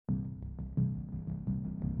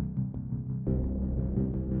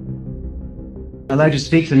I'd like to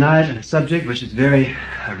speak tonight on a subject which is very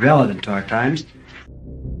relevant to our times.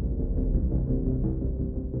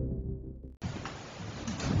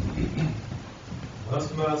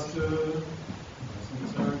 Blessed Master,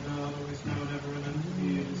 blessed our God, always now and ever and unto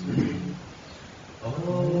the ages of the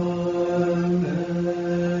Amen.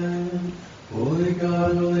 Holy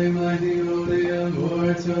God, holy mighty, holy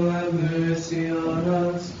immortal, have mercy on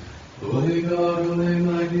us. Holy God, holy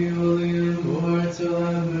mighty, holy immortal,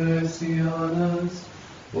 have mercy on us.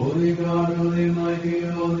 Holy God, holy mighty,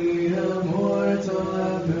 holy immortal,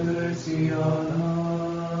 have mercy on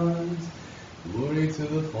us. Glory to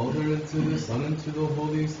the Father, and to the Son, and to the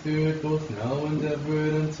Holy Spirit, both now and ever,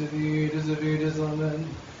 and unto the ages of ages.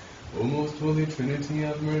 Amen. O most holy Trinity,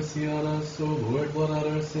 have mercy on us. O Lord, blot out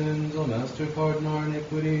our sins. O Master, pardon our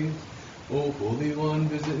iniquities. O Holy One,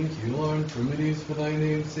 visit and heal our infirmities for thy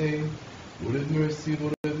name's sake. Lord have mercy,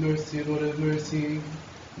 Lord have mercy, Lord have mercy.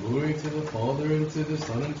 Glory to the Father, and to the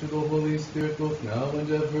Son, and to the Holy Spirit, both now and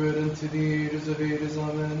ever, and unto the ages of ages.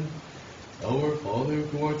 Amen. Our Father,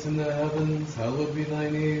 who art in the heavens, hallowed be thy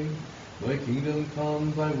name. Thy kingdom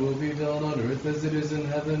come, thy will be done on earth as it is in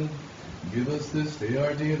heaven. Give us this day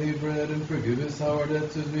our daily bread, and forgive us our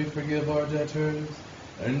debts as we forgive our debtors.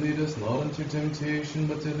 And lead us not into temptation,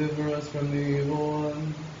 but deliver us from the evil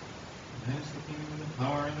one. And is the kingdom, and the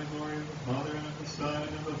power, and the glory of the Father, and of the Son,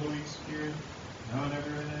 and of the Holy Spirit, now and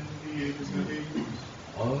ever, and unto the ages of ages.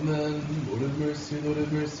 Amen. Lord have mercy, Lord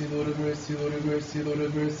have mercy, Lord have mercy, Lord have mercy, Lord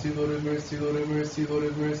have mercy, Lord have mercy, Lord have mercy, Lord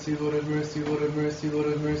have mercy, Lord have mercy, Lord have mercy, Lord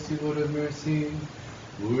have mercy, Lord have mercy.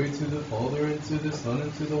 Glory to the Father, and to the Son,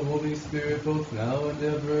 and to the Holy Spirit, both now and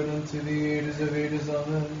ever, and unto the ages of ages.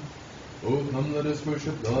 Amen. O come, let us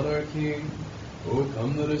worship God our King. O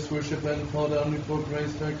come, let us worship and fall down before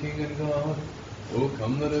Christ our King and God. O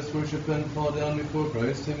come, let us worship and fall down before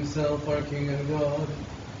Christ himself, our King and God.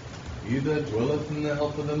 He that dwelleth in the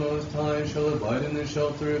health of the Most High shall abide in the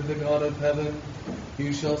shelter of the God of heaven.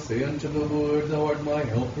 He shall say unto the Lord, Thou art my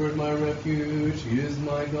helper and my refuge. He is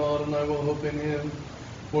my God, and I will hope in him.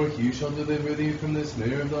 For he shall deliver thee from the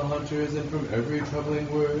snare of the hunters, and from every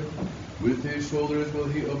troubling word. With his shoulders will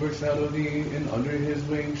he overshadow thee, and under his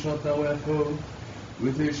wings shalt thou echo.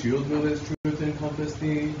 With his shield will his truth encompass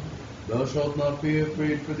thee. Thou shalt not be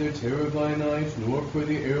afraid for the terror by night, nor for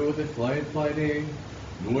the arrow that flieth by day,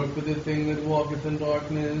 nor for the thing that walketh in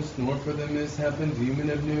darkness, nor for the mishap and demon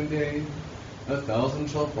of noonday. 1,000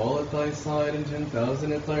 shall fall at thy side, and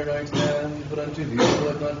 10,000 at thy right hand, but unto thee shall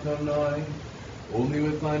it not come nigh. Only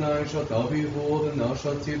with thine eyes shalt thou behold, and thou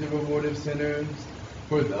shalt see the reward of sinners.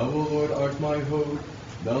 For thou, O Lord, art my hope.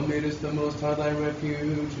 Thou madest the Most High thy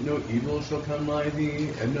refuge. No evil shall come nigh thee,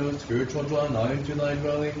 and no scourge shall draw nigh unto thy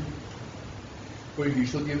dwelling. For he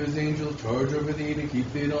shall give his angels charge over thee, to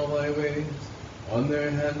keep thee in all thy ways. On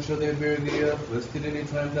their hands shall they bear thee up, lest at any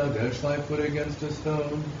time thou dash thy foot against a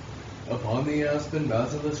stone. Upon the asp and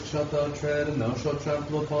basilisk shalt thou tread, and thou shalt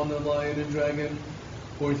trample upon the lion and dragon.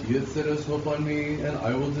 For he hath set his hope on me, and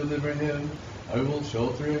I will deliver him. I will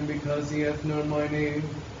shelter him, because he hath known my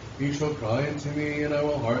name. He shall cry unto me, and I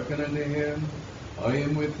will hearken unto him. I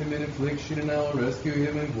am with him in affliction, and I will rescue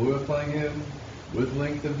him and glorify him. With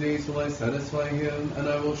length of days will I satisfy him, and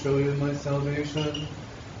I will show him my salvation.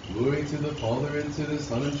 Glory to the Father, and to the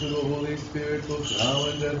Son, and to the Holy Spirit, both now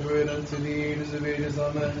and ever, and unto the ages of ages.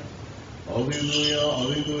 Amen. Alleluia,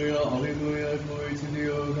 alleluia, alleluia, glory to thee,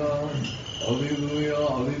 O God. Alleluia,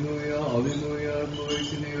 alleluia, alleluia, glory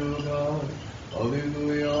to thee, O God.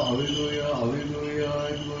 Alleluia, alleluia,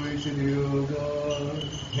 alleluia, glory to thee, O God.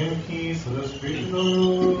 In peace, let us pray to the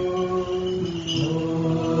Lord.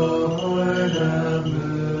 Lord, have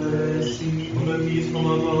mercy. For the peace from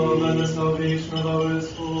above and the salvation of our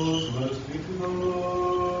souls, let us pray to the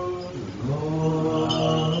Lord.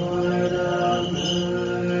 Lord, have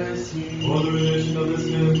mercy. For the remission of the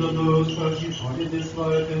sins of those who have departed this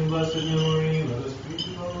life in blessed memory, let us pray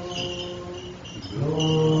to the Lord.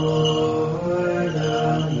 Lord,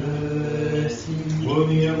 have mercy. For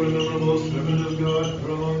the ever-memorable servant of God,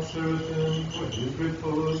 prolonged seraphim, for his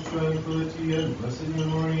repose, tranquility, and blessed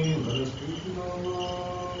memory, let us pray to the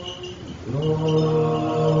Lord.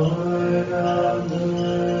 Lord, have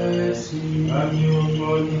mercy. Have you, O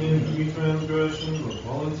God, in every transgression, both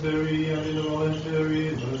voluntary and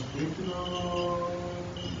involuntary, let us pray to the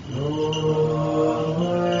Lord.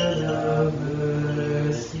 Lord, have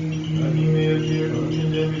mercy. That he may appear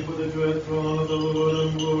condemned before the dread throne of the Lord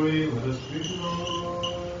of glory, let us pray to the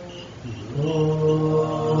Lord.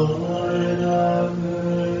 Lord, have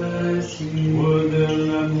mercy. Would then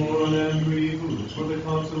that mourn and grieve who look for the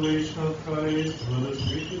consolation of Christ, let us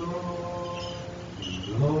pray to the Lord.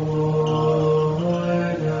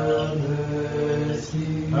 Lord, have mercy.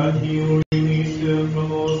 And he will release him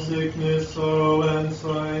from all sickness, sorrow, and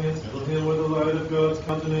sighing, and settle him with the light of God's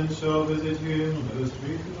countenance shall visit him. Let us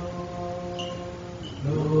pray to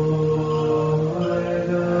the Lord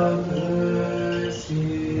have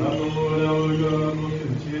mercy. that the Lord our God will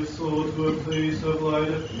commit his soul to a place of light,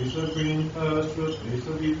 a place of green pasture, a place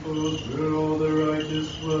of repose, where all the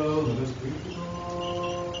righteous dwell. Let us pray to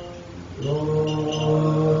the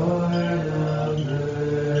Lord have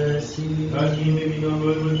mercy. that he may be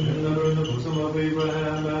numbered with them that are in the bosom of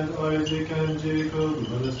Abraham and Isaac and Jacob.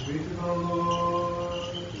 Let us pray to the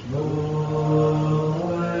Lord.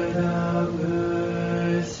 Lord have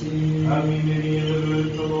mercy. And we may be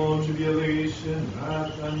delivered from all tribulation,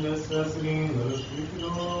 wrath, and necessity. Let us pray to the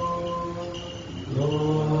Lord.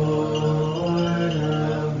 Lord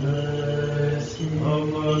have mercy.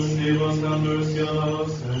 Of us, save us, have mercy on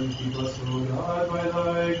us, and keep us, O God, by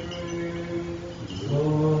thy grace.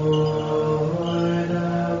 Lord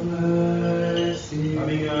have mercy.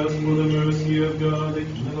 Having asked for the mercy of God, the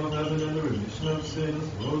kingdom of heaven, and the remission of sins,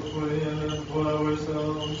 both for him and for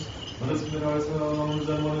ourselves, let us commit ourselves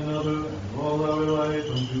and one another, and all our life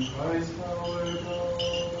unto Christ our God.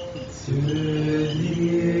 To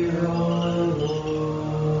thee, O Lord.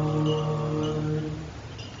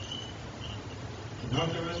 Not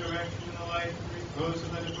the resurrection and the life and repose of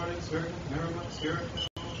the departed servant, never but spirit,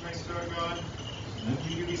 and Christ our God, and unto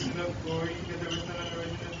you be sent up glory together with the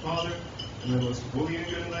unoriginate Father, and the most holy and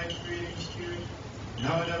good and life-creating Spirit,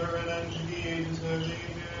 now and ever and unto the ages of the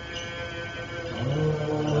ages.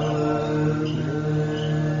 Amen.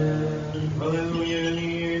 Hallelujah, in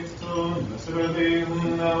the eighth tone, blessed are they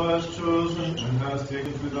whom thou hast chosen, and hast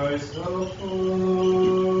taken to thyself, O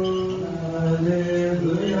Lord.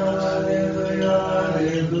 Alleluia, alleluia,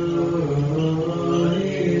 alleluia.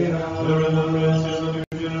 The remembrances of your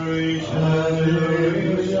generation and Alleluia,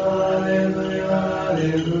 generation. alleluia,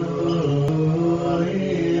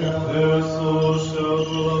 alleluia. Their souls shall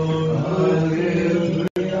dwell among the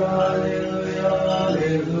Alleluia, alleluia,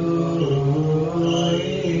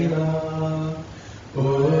 alleluia.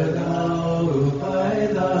 For thou who by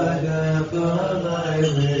the depth of thy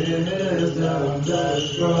wisdom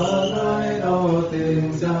dost provide all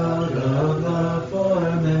things out of the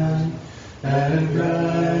form and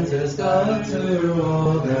grantest unto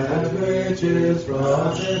all that which is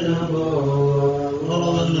profitable,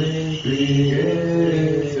 only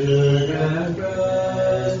Creator and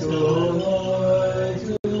rest, O Lord,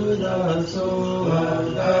 to the soul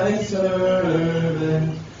of thy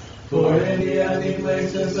servant. For in the empty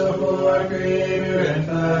places of our Creator and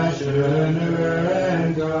Fashioner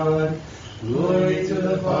and God, glory to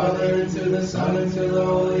the Father, and to the Son, and to the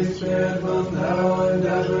Holy Spirit, both now and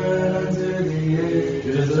ever, and unto the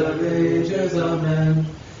ages of ages. Amen.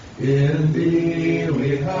 In thee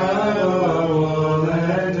we have our wall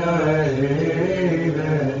and our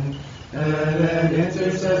haven, and an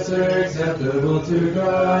intercessor acceptable to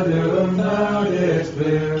God, whom thou didst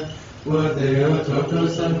bear. What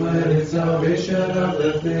Theotokos, unwedded salvation of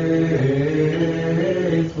the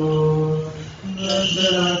faithful.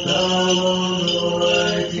 Blessed art thou, O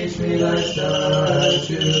Lord, teach me thy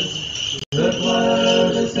statutes. The blood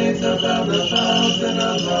of the saints have found the fountain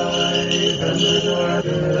of life, and the door of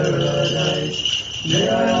paradise. May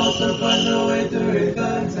I also find the way to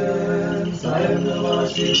repentance. I am the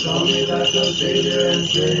lost sheep, call me back, O Savior, and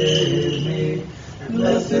save me.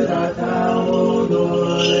 Blessed art thou, O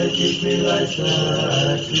Lord, teach me thy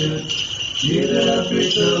statutes. Ye that have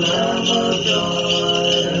preached the Lamb of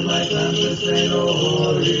God, and my cleanse the slain, O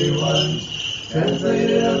holy ones,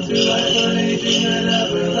 translated unto life unaging and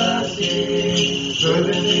everlasting.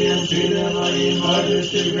 Fervently entreat mighty martyrs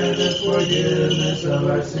to grant us forgiveness of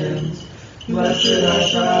our sins. Blessed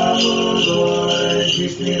art thou, O Lord,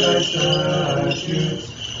 teach me thy statutes.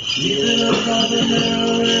 Ye that have found the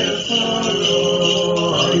narrow way of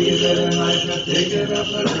sorrow, all ye that in life have taken up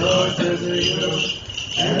the crosses of yoke,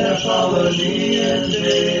 and have followed me in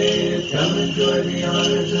faith, come enjoy the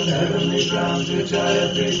honors and heavenly crowns which I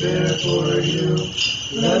have prepared for you.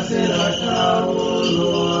 Blessed art thou, O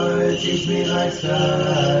Lord, teach me thy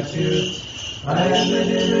statutes. I am an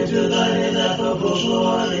image of thine ineffable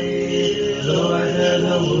glory, though I bear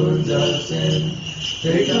the wounds of sin.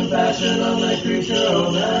 Take compassion on thy creature, O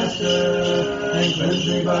Master, and cleanse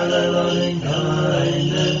me by thy loving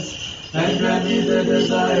kindness, and grant me the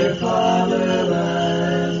desired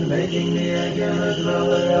fatherland, making me again a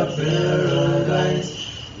dweller of paradise.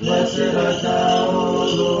 Blessed art thou, O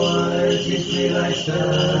Lord, teach me thy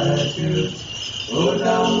statutes. O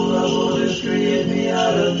thou who of old didst create me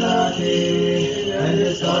out of nothing, and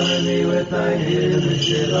didst honor me with thine image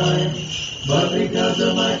divine. But because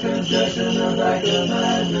of my transgression of thy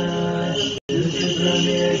commandment, this turned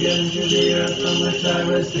me again to the earth from which I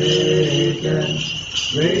was taken.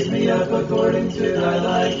 Raise me up according to thy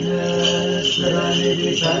likeness, that I may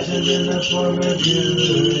be fashioned in the form of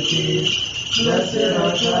beauty. Blessed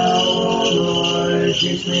art thou, O Lord,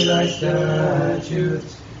 teach me thy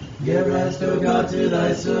statutes. Give rest, O God, to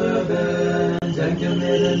thy servant, and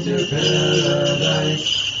commit into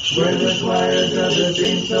paradise, where the choirs of the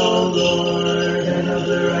saints, O Lord, and of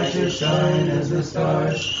the righteous shine as the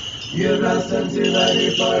stars. Give rest unto thy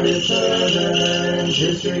departed servant,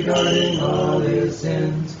 disregarding all his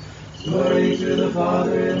sins. Glory to the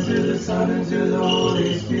Father, and to the Son, and to the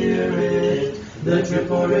Holy Spirit. The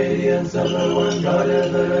triple radiance of the one God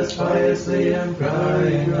hath led us piously in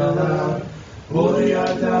crying aloud. Holy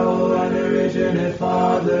art thou, O unoriginate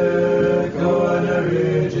Father,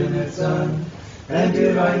 co-unoriginate Son, and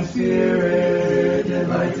divine Spirit,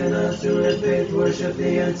 enlighten us to with faith worship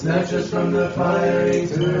thee, and snatch us from the fire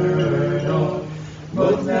eternal,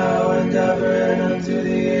 both now and ever, and unto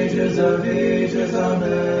the ages of ages.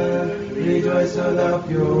 Amen. Rejoice, O thou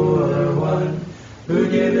pure one, who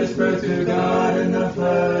gavest birth to God in the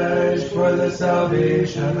flesh, for the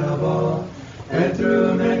salvation of all, and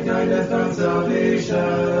through mankind hath found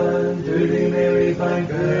salvation. Through thee may we find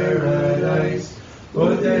paradise,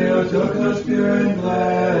 O Theotokos pure and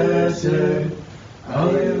blessed.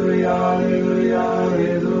 Alleluia, alleluia,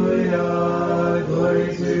 alleluia,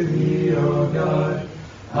 glory to thee, O God.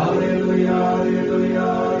 Alleluia, alleluia,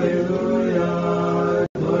 alleluia,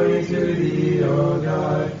 glory to thee, O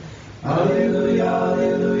God. Alleluia,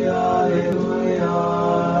 alleluia, alleluia,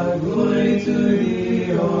 glory to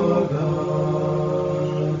thee, O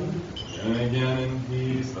God. And again in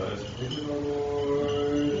peace, let us pray to the Lord.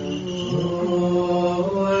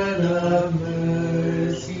 Lord, have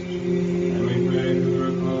mercy. And we pray for the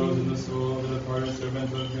repose of the soul of the departed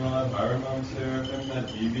servant of God, Hiram of Seraphim, that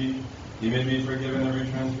he may be forgiven every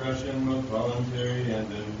transgression, both voluntary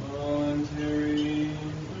and involuntary.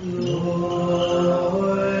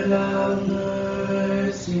 Lord, have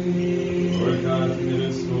mercy. Lord God, commit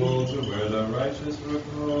his soul to where the righteous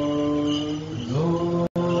repose. Lord,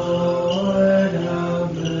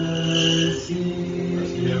 have mercy.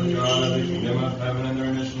 Mercy of God, the kingdom of heaven, and the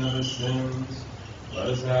remission of his sins. Let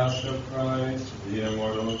us ask of Christ, the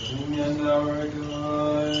immortal King and our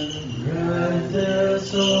God. Grant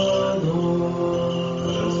this, O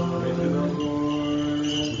Let us pray to the Lord.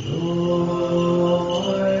 Lord.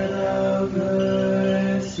 Lord, have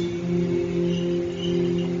mercy.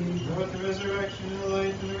 About the resurrection and the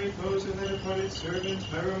life and the repose of thy departed servants,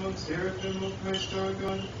 Hiram of Seraphim, O Christ our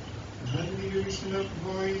God, and unto thee do we send up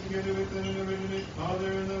glory together with an unoriginate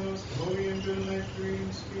Father and the most holy and good and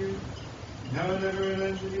life-creating Spirit, now and ever and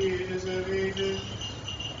unto the ages of ages.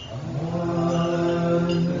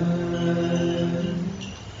 Amen.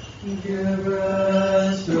 Give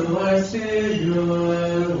rest, O our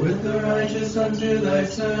Savior, with the righteous unto thy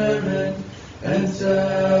servant, and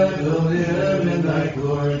settle him in thy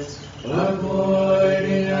courts,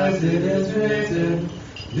 according as it is written,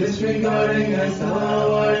 disregarding as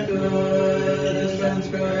thou art good, his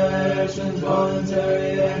transgressions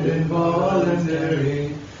voluntary and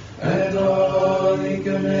involuntary, and all he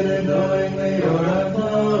committed knowingly or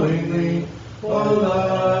unknowingly, O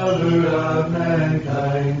lover of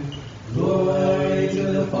mankind. Glory to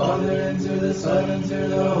the Father, and to the Son, and to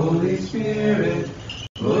the Holy Spirit,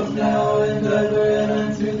 both now and ever, and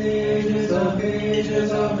unto the ages of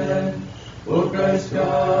ages. Amen. O Christ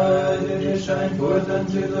God, did you shine forth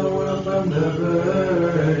unto the world from the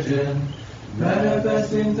Virgin,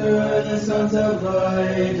 manifesting through her the sons of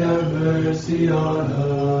light, have mercy on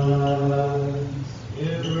us.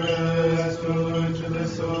 Give rest, O Lord, to the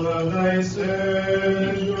soul of thy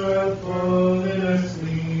servant who hath fallen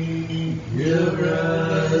asleep. Give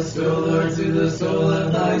rest, O Lord, to the soul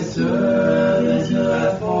of thy servant who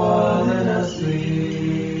hath fallen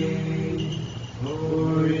asleep.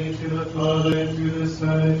 Glory to the Father, and to the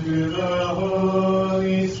Son, and to the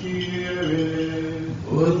Holy Spirit.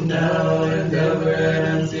 Both now and ever,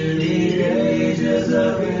 and unto the ages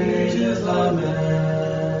of ages.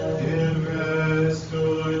 Amen. Give rest, O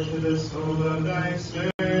Lord, to the soul of thy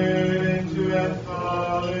servant who hath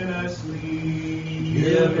fallen asleep.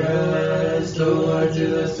 Give rest, O Lord, to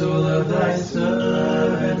the soul of thy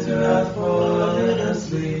servant who hath fallen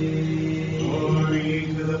asleep. Glory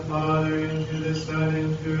to the Father, and to the Son,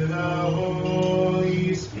 and to the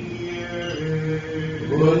Holy Spirit.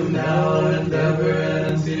 Both now and ever, and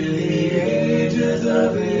unto the ages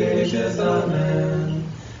of ages. Amen.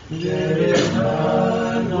 There is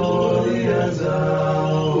none holy as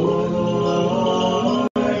thou, O Lord,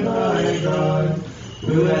 my God.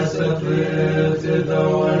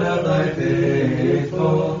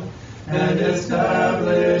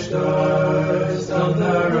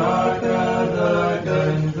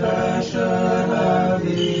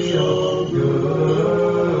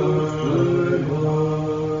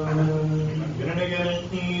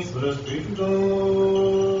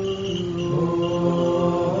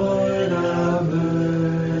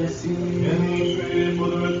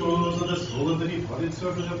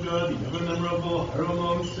 servant of God, the ever-memorable hero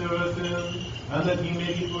among seraphim, and that he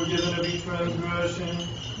may be forgiven every transgression,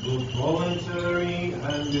 both voluntary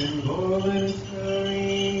and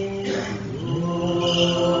involuntary.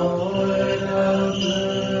 Lord, have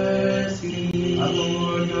mercy. And the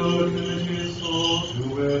Lord God commit his soul to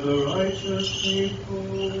where the righteous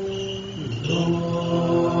repose.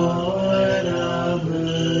 Lord, have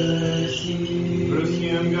mercy. Mercy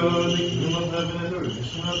and God, the kingdom of heaven and the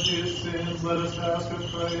remission of his sins, let us ask of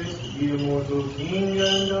Christ, the immortal King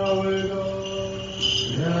and our God.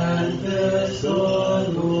 Grant this, O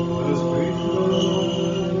Let us pray to the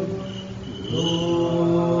Lord.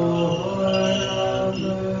 Lord. Lord, have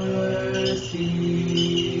mercy.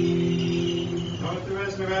 Note the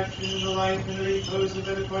resurrection, the life, and the repose of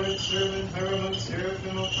the departed servant, our among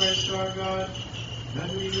seraphim, O Christ our God. That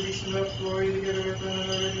we may be sent up glory together with one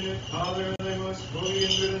another in it, Father, and thy most holy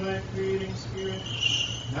and good and thy creating Spirit,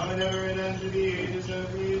 now and ever and unto the ages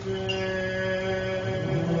of ages.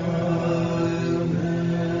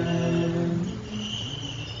 Amen.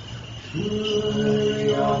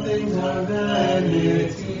 Truly all things are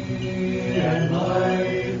vanity, and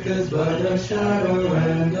life is but a shadow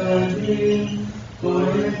and a dream. For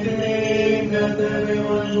if you think that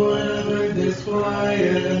everyone born of earth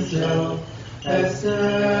disquiet himself,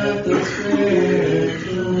 except the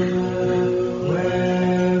Scripture,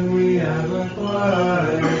 when we have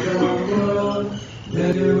acquired the world,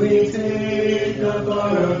 then do we take up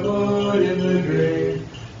our abode in the grave,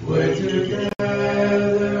 where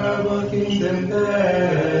together are both kings and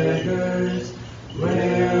beggars.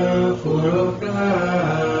 Wherefore, O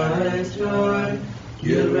Christ, joy,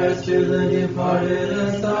 give rest to the departed,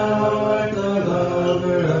 as thou art the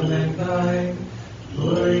lover of mankind.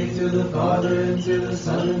 Glory to the Father, and to the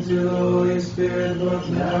Son, and to the Holy Spirit, both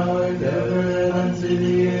now and ever, and unto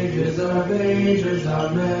the ages of ages.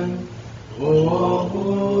 Amen. O all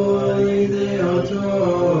holy Theotokos,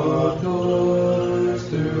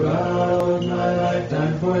 throughout my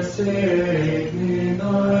lifetime forsake me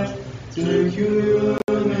not. To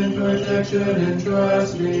human protection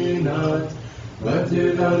entrust me not, but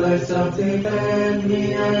do thou thyself defend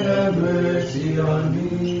me and have mercy on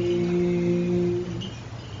me.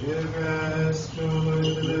 Give rest, O Lord,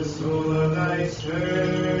 to the soul of thy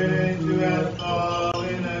servant who hath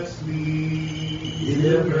fallen asleep.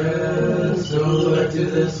 Give rest, O Lord, to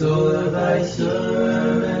the soul of thy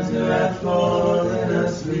servant who hath fallen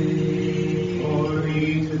asleep.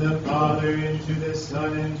 Glory to the Father, and to the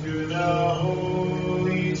Son, and to the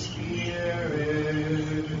Holy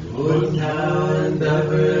Spirit. Both now and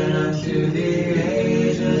ever, and unto the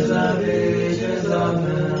ages of ages.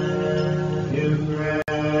 Amen. Give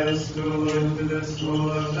rest, O Lord, to the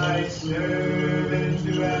soul of thy servant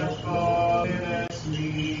who hath fallen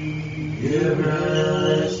asleep. Give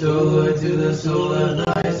rest, O Lord, to the soul of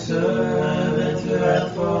thy servant who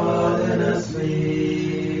hath fallen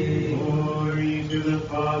asleep. Glory to the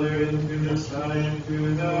Father, and to the Son, and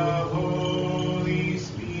to the Holy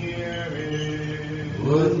Spirit.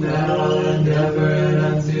 Both now and ever, and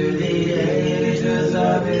unto the ages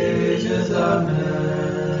of ages.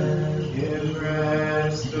 Amen. Give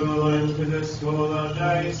rest, O Lord, to the soul of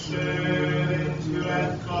thy servant who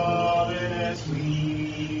hath fallen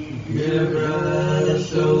asleep. Give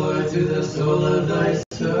rest, O Lord, to the soul of thy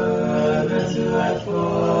servant who hath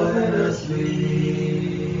fallen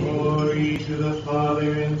asleep. Glory to the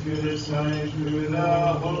Father, and to the Son, and to the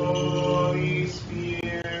Holy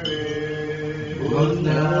Spirit. Both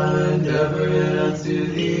now and ever, and unto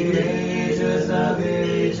the ages of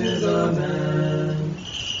ages. Amen.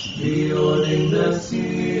 Beholding the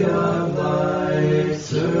sea of life,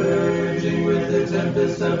 surging with the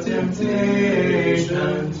tempest of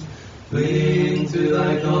temptations, fleeing to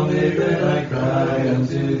thy calm haven, I cry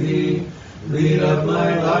unto thee. Lead up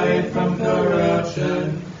my life from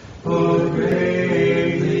corruption, O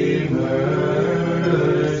greatly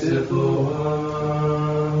merciful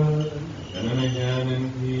one. And then again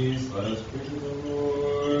in peace, let us pray to the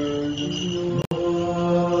Lord.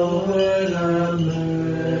 Lord, have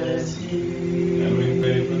mercy. And we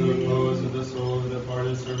pray for the repose of the soul of the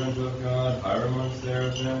departed servant of God, Hiram of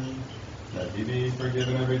Seraphim, that he be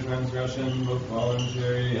forgiven every transgression, both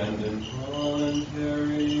voluntary and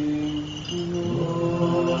involuntary.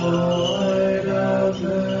 Lord, have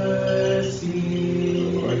mercy.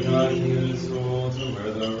 The Lord God commit his soul to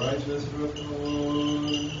where the righteous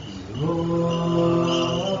repose.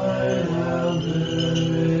 Lord, have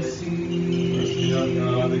mercy. Mercy of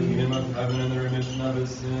God, the kingdom of heaven and the remission of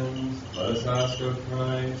his sins, let us ask of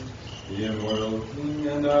Christ, the immortal King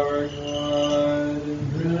and our God.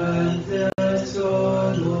 Grant us, O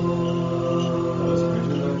Let us pray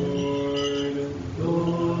to Lord. the Lord.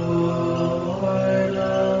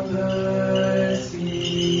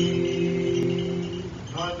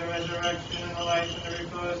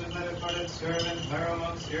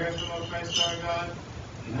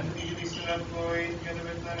 of glory, together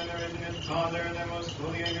with none other risen and Father, and the most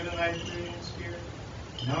holy and good and life-giving Spirit,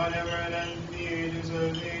 now and ever and unto the ages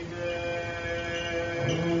of ages.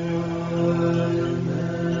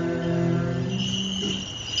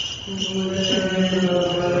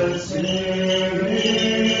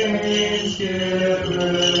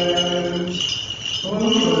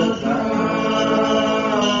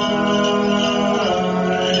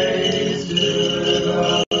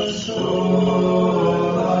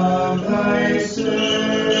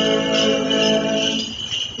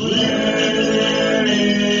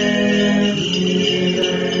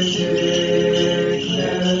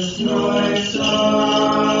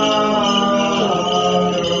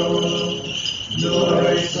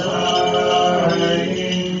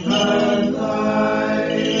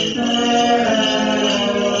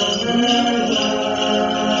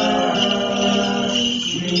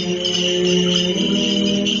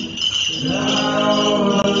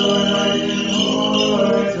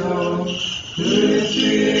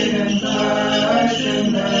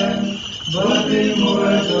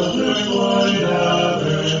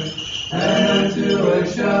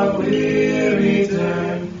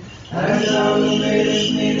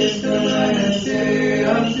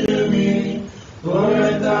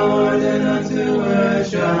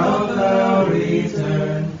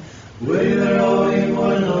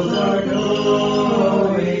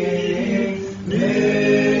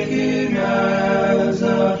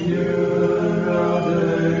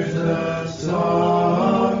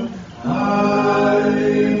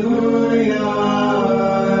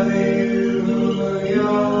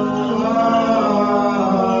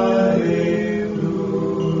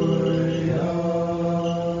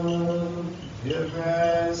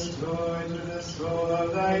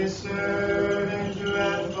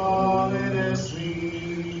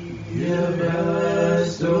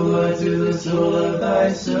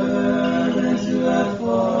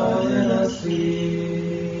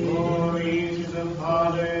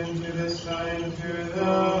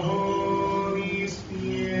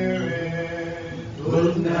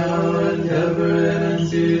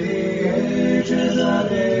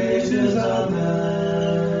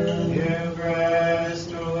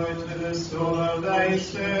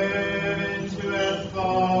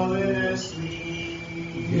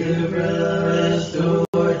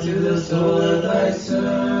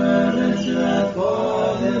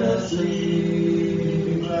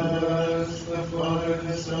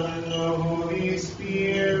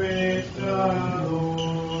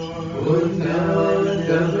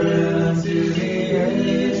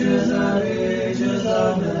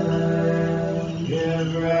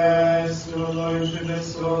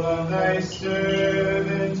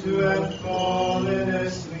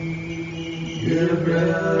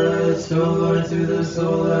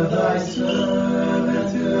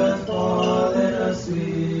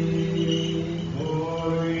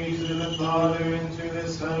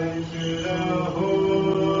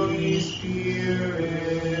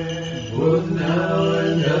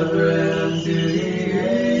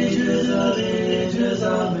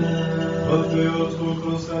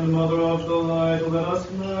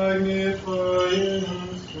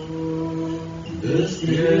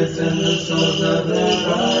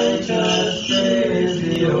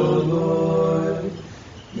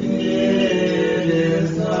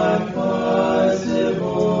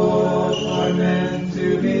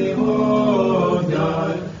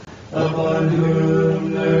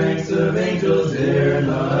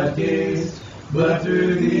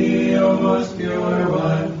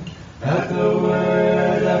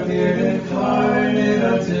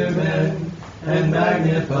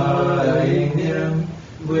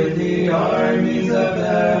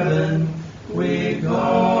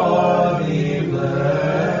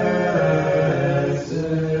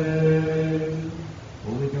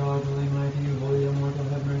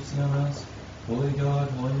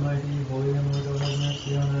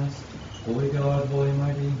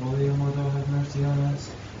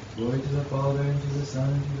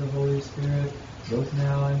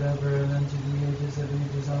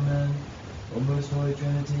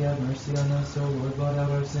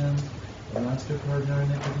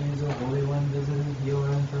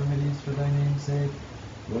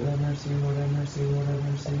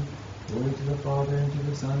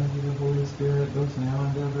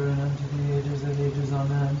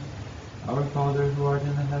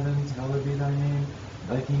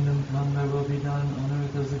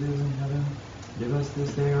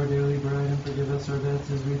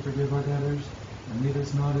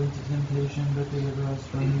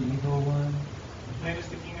 Thine is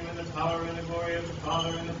the kingdom and the power and the glory of the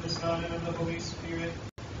Father and of the Son and of the Holy Spirit,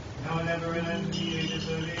 now and ever and unto the ages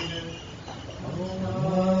of ages.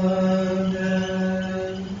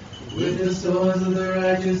 souls of the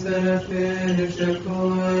righteous that have finished their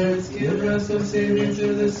course. Give rest, O Savior,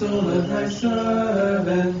 to the soul of thy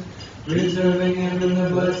servant, preserving him in the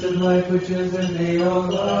blessed life which is in thee, O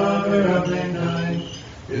lover of mankind.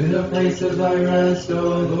 To the place of thy rest, O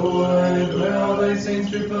Lord, where all thy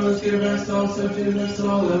saints repose, give rest also to the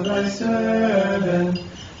soul of thy servant.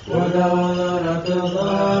 For thou alone art the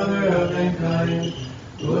lover of mankind.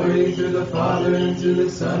 Glory to the Father, and to the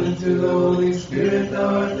Son, and to the Holy Spirit.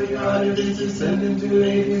 Thou art the God who didst ascend into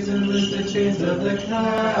ages and loose the chains of the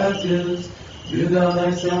captives. Do thou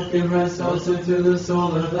thyself give rest also to the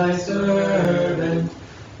soul of thy servant,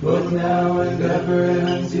 both now and ever, and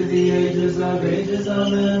unto the ages of ages.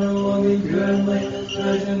 Amen. O only pure and blameless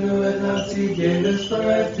Virgin, who without seed gavest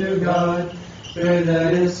birth to God, pray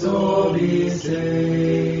that his soul be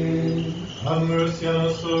saved. Have mercy on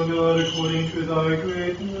us, O God, according to thy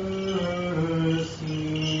great mercy.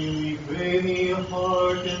 We pray thee,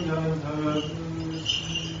 hearken and have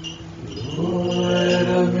mercy. Lord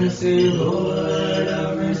have mercy, Lord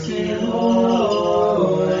have mercy,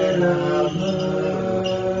 Lord have mercy.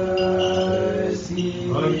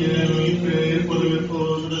 Again we pray for the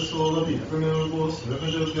repose of the soul of the ever-memorable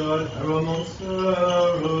servant of God, Aaron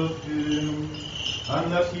Seraphim,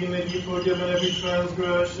 and that he may be forgiven every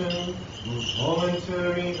transgression, both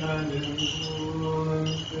voluntary and involuntary.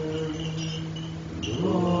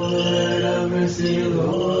 Lord have mercy,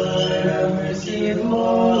 Lord have mercy,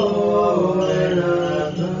 Lord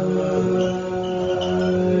have mercy.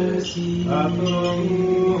 At the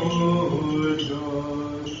Lord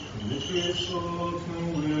God, commit your soul to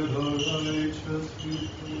where the righteous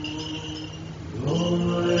people.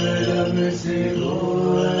 Lord have mercy,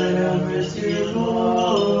 Lord have mercy,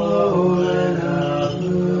 Lord have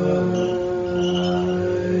mercy.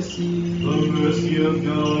 The mercy of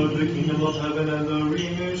God, the kingdom of heaven, and the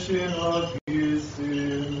remission of his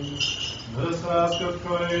sins. Let us ask of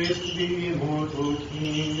Christ, the immortal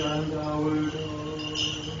King and our God.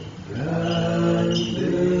 Grant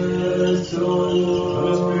this, O Let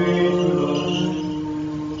us pray to the Lord.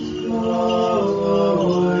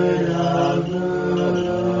 Lord have mercy.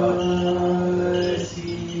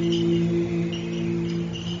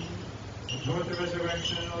 Lord, the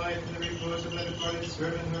resurrection and the life and the repose of thy departed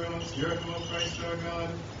servant, her own spirit, O Christ our God,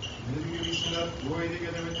 and that you be sent up glory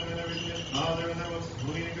together with him and everything, his Father, and the most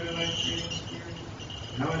holy and good and life-giving Spirit,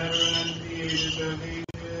 now and ever and unto the ages of ages.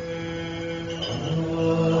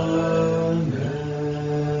 Amen.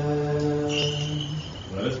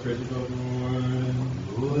 Let us pray to the Lord.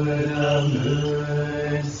 Lord have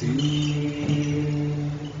mercy.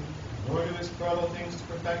 Lord, who hast brought all things to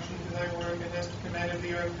perfection through thy work, and hast commanded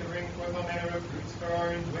the earth to bring forth all manner of fruits for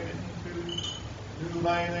our enjoyment and food, who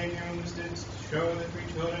by thy doings didst show the three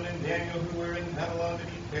children and Daniel who were in Babylon to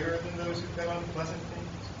be fairer than those who fed on pleasant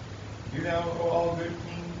things. Do thou, O all good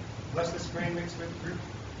King, bless this grain mixed with fruit,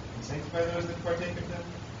 and sanctify those that partake of them.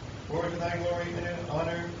 For to thy glory and in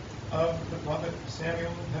honor of the prophet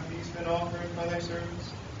Samuel have these been offered by thy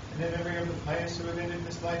servants, and in memory of the pious who have ended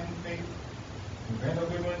this life in faith. And grant, O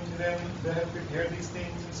good one, to them that have prepared these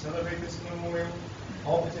things and celebrate this memorial,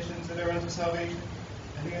 all petitions that are unto salvation,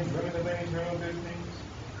 and the enjoyment of thy eternal good things.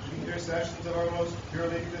 The intercessions of our most pure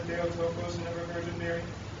Lady, the Theotokos, and ever Virgin Mary,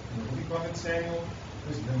 and the holy prophet Samuel,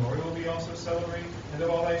 whose memorial will be also celebrated, and of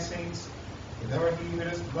all thy saints. For thou art he who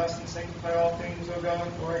dost bless and sanctify all things, O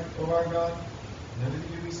God, O our God, and unto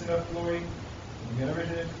thee do we send up glory, and the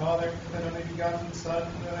unoriginate Father, and the only begotten Son,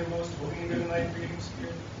 and thy most holy and good and life-giving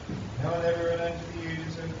Spirit, now and ever and unto the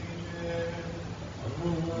ages of ages.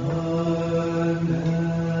 Amen.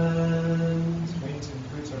 Its grains and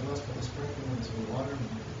fruits are blessed by the sprinkling of the water, and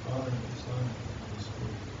the Father, and the Son, and the Holy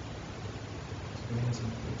Spirit. Its grains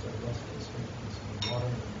and fruits are blessed by the sprinkling of the water,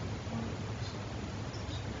 and the Father, and the Son, and the Holy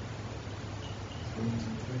Spirit. Its grains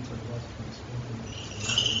and fruits are blessed by the sprinkling of the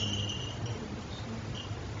water, and the Father, and the Son, and the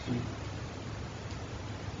Holy Spirit.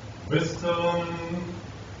 Wisdom.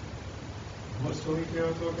 Most holy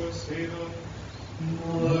Theotokos, save us.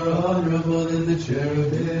 More honorable than the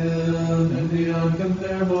cherubim, and beyond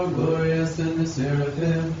compare more glorious than the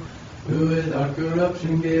seraphim, who without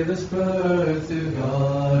corruption gave us birth to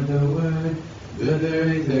God the Word, the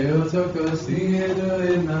very Theotokos, the do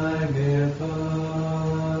it magnify.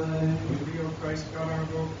 Glory be, O Christ, God our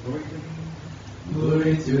God, glory to thee.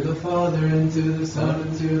 Glory to the Father, and to the Son,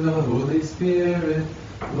 and to the Holy Spirit,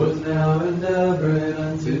 both now and ever, and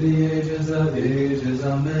unto the ages of ages.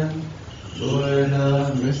 Amen. Lord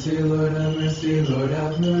have mercy, Lord have mercy, Lord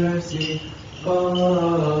have mercy.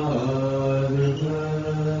 Father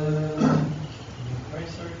bless.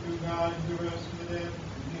 Christ our true God, who rose from the dead,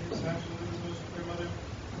 in the intercession of his most pure mother,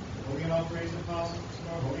 holy and all praise apostles,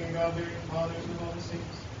 our holy and God-bearing fathers of all the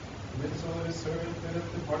saints, with the soul of his servant that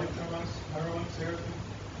hath departed from us, our own seraphim,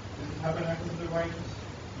 is the tabernacle of the righteous.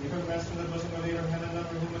 Leave him rest in the bosom of Abraham and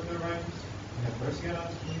number him with the righteous. And have mercy on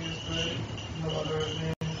us, for he is good, and the lover of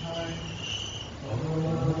mankind.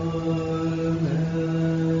 Amen.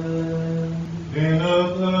 In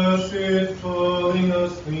a blessed falling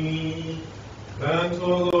asleep, grant,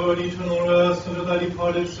 O Lord, eternal rest unto thy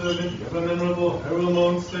departed servant, the ever memorable herald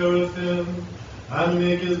among seraphim, and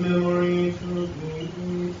make his memory to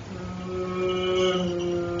be eternal.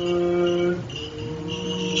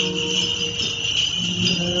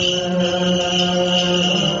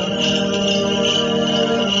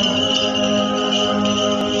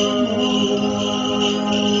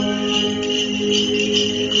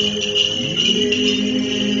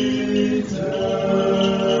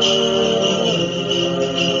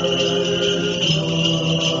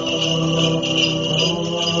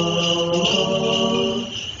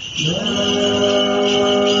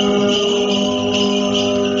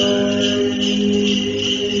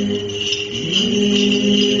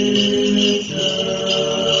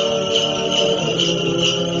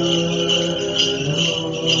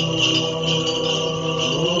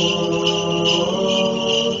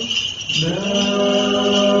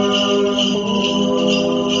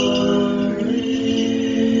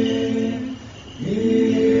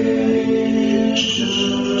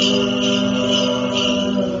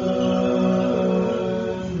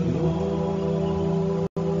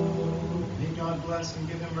 May God bless and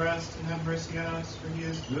give him rest, and have mercy on us, for he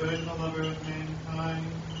is good, and the lover of mankind.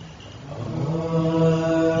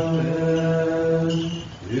 Amen.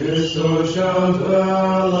 Your soul shall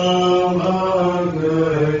dwell among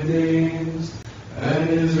good things, and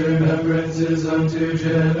his remembrance is unto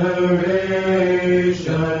generation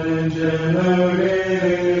and generation.